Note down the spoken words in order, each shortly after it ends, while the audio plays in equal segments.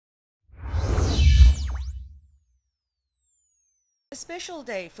A special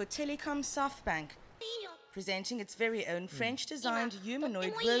day for Telecom SoftBank, presenting its very own French-designed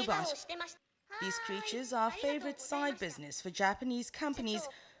humanoid robot. These creatures are a favorite side business for Japanese companies,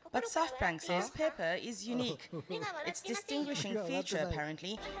 but SoftBank says Pepper is unique. Its distinguishing feature,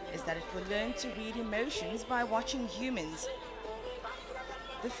 apparently, is that it will learn to read emotions by watching humans.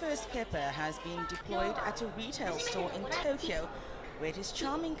 The first Pepper has been deployed at a retail store in Tokyo, where it is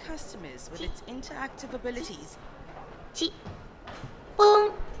charming customers with its interactive abilities.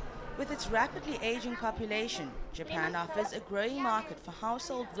 With its rapidly aging population, Japan offers a growing market for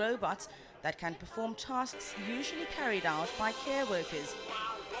household robots that can perform tasks usually carried out by care workers.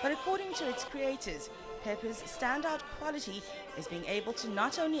 But according to its creators, Pepper's standout quality is being able to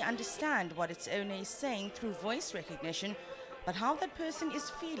not only understand what its owner is saying through voice recognition, but how that person is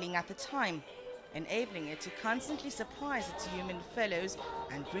feeling at the time, enabling it to constantly surprise its human fellows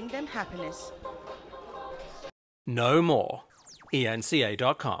and bring them happiness. Know more.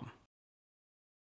 eNCA.com